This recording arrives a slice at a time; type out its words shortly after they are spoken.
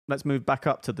let's move back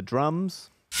up to the drums.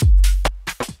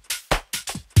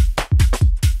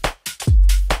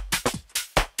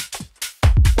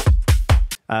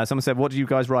 Someone said, what did you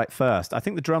guys write first? I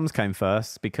think the drums came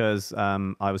first because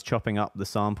I was chopping up the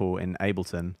sample in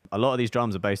Ableton. A lot of these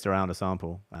drums are based around a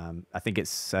sample. I think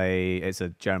it's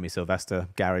a Jeremy Sylvester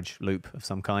garage loop of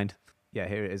some kind. Yeah,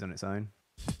 here it is on its own.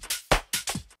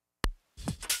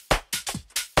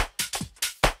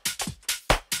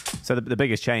 So the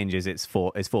biggest change is it's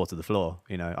four to the floor.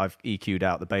 You know, I've EQ'd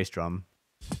out the bass drum.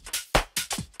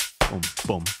 Boom,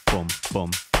 boom, boom,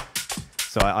 boom.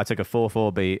 So I took a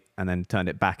 4/4 beat and then turned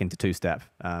it back into two-step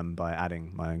by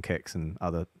adding my own kicks and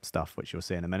other stuff, which you'll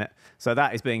see in a minute. So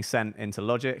that is being sent into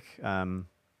Logic to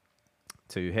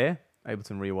here,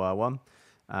 Ableton Rewire 1,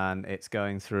 and it's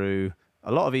going through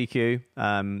a lot of EQ.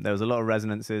 There was a lot of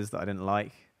resonances that I didn't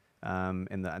like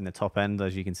in the top end,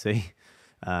 as you can see.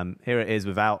 Here it is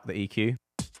without the EQ.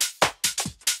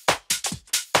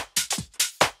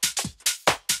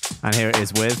 And here it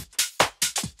is with.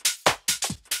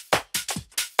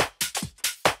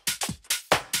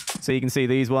 So you can see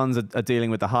these ones are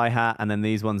dealing with the hi-hat, and then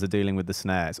these ones are dealing with the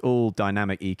snare. It's all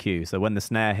dynamic EQ. So when the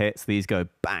snare hits, these go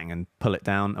bang and pull it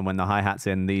down, and when the hi-hat's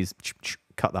in, these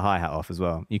cut the hi-hat off as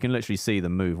well. You can literally see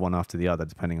them move one after the other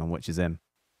depending on which is in.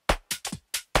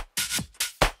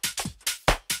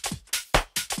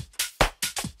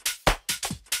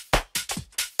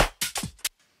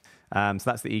 So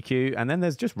that's the EQ, and then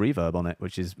there's just reverb on it,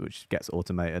 which gets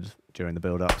automated during the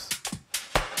build-ups.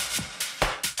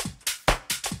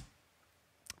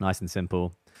 Nice and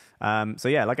simple. So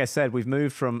yeah, like I said, we've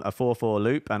moved from a 4/4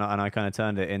 loop, and I kind of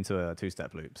turned it into a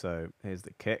two-step loop. So here's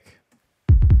the kick.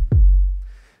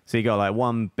 So you got like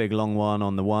one big long one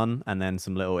on the one, and then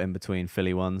some little in-between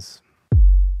filly ones,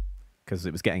 because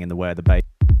it was getting in the way of the bass.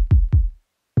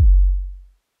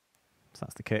 So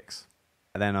that's the kicks.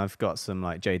 And then I've got some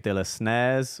like J Dilla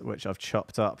snares, which I've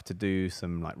chopped up to do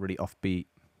some like really offbeat,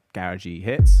 garagey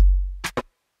hits.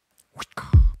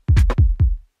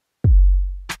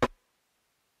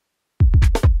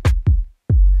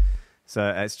 So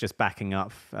it's just backing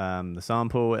up the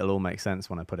sample. It'll all make sense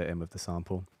when I put it in with the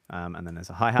sample. And then there's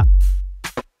a hi-hat.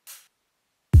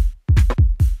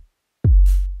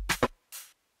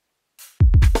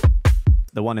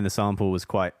 The one in the sample was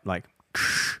quite like,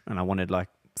 and I wanted like,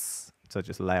 to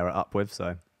just layer it up with,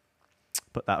 so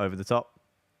put that over the top.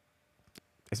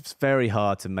 It's very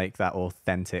hard to make that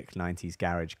authentic 90s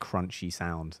garage crunchy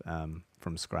sound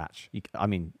from scratch. I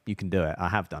mean, you can do it. I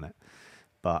have done it.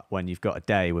 But when you've got a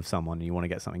day with someone and you want to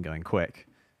get something going quick,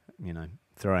 you know,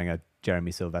 throwing a Jeremy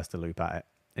Sylvester loop at it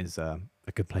is a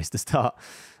good place to start.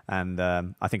 And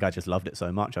I think I just loved it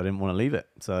so much, I didn't want to leave it.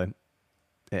 So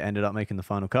it ended up making the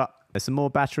final cut. There's some more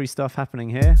battery stuff happening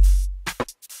here.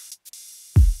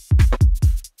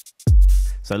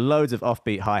 So loads of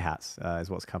offbeat hi-hats is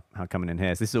what's coming in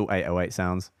here. So this is all 808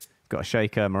 sounds. Got a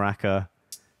shaker, maraca,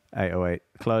 808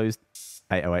 closed,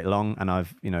 808 long, and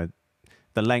I've, you know,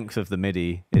 the length of the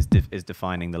MIDI is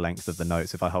defining the length of the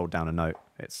notes. If I hold down a note,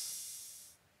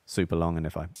 it's super long, and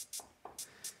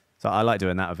so I like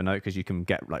doing that with a note because you can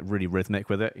get like really rhythmic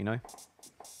with it, you know.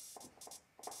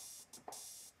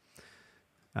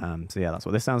 So yeah, that's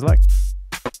what this sounds like.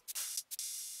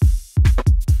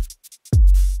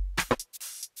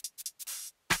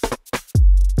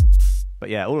 But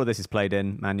yeah, all of this is played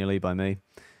in manually by me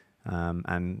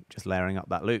and just layering up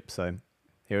that loop. So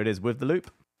here it is with the loop.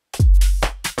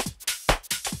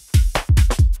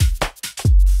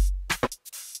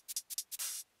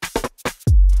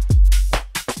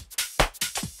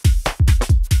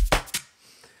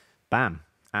 Bam.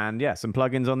 And yeah, some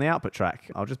plugins on the output track.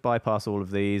 I'll just bypass all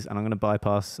of these, and I'm going to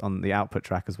bypass on the output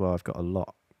track as well. I've got a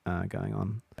lot going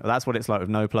on. But that's what it's like with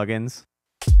no plugins.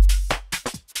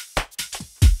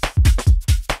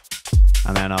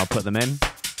 And then I'll put them in.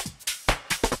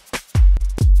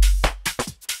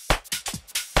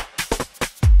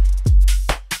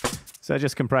 So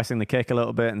just compressing the kick a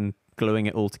little bit and gluing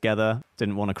it all together.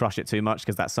 Didn't want to crush it too much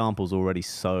because that sample's already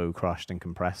so crushed and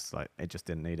compressed. Like, it just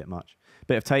didn't need it much.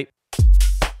 Bit of tape.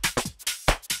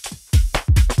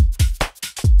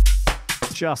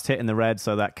 Just hitting the red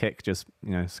so that kick just,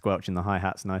 you know, squelching the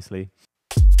hi-hats nicely.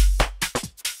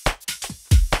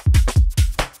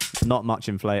 Not much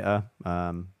inflator.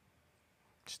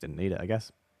 Just didn't need it, I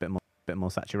guess. Bit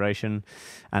more saturation.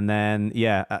 And then,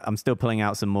 yeah, I'm still pulling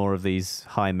out some more of these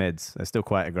high mids. They're still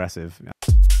quite aggressive.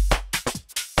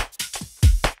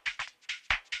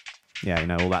 Yeah, you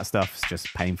know, all that stuff's just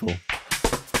painful.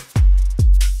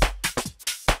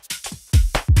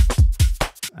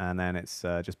 And then it's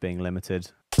just being limited.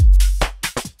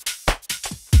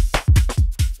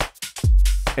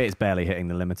 It's barely hitting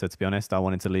the limiter, to be honest. I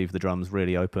wanted to leave the drums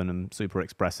really open and super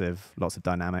expressive, lots of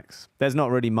dynamics. There's not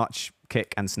really much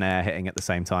kick and snare hitting at the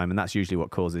same time, and that's usually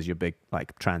what causes your big,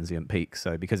 like, transient peaks.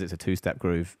 So because it's a two-step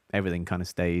groove, everything kind of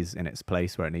stays in its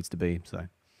place where it needs to be. So,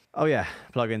 oh yeah,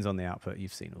 plugins on the output.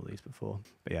 You've seen all these before,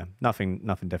 but yeah, nothing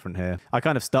different here. I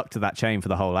kind of stuck to that chain for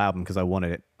the whole album because I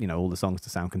wanted it, you know, all the songs to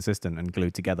sound consistent and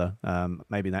glued together.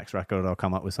 Maybe next record I'll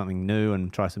come up with something new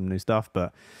and try some new stuff,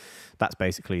 but that's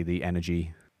basically the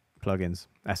Energy plugins: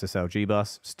 SSL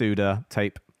G-Bus, Studer,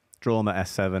 Tape, Drama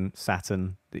S7,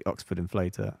 Saturn, the Oxford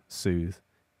Inflator, Soothe,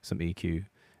 some EQ,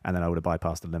 and then I would have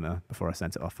bypassed the limiter before I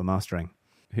sent it off for mastering.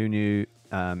 Who Knew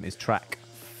is track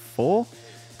 4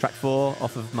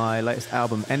 off of my latest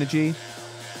album, Energy.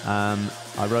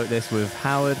 I wrote this with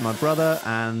Howard, my brother,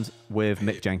 and with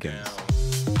Mick Jenkins.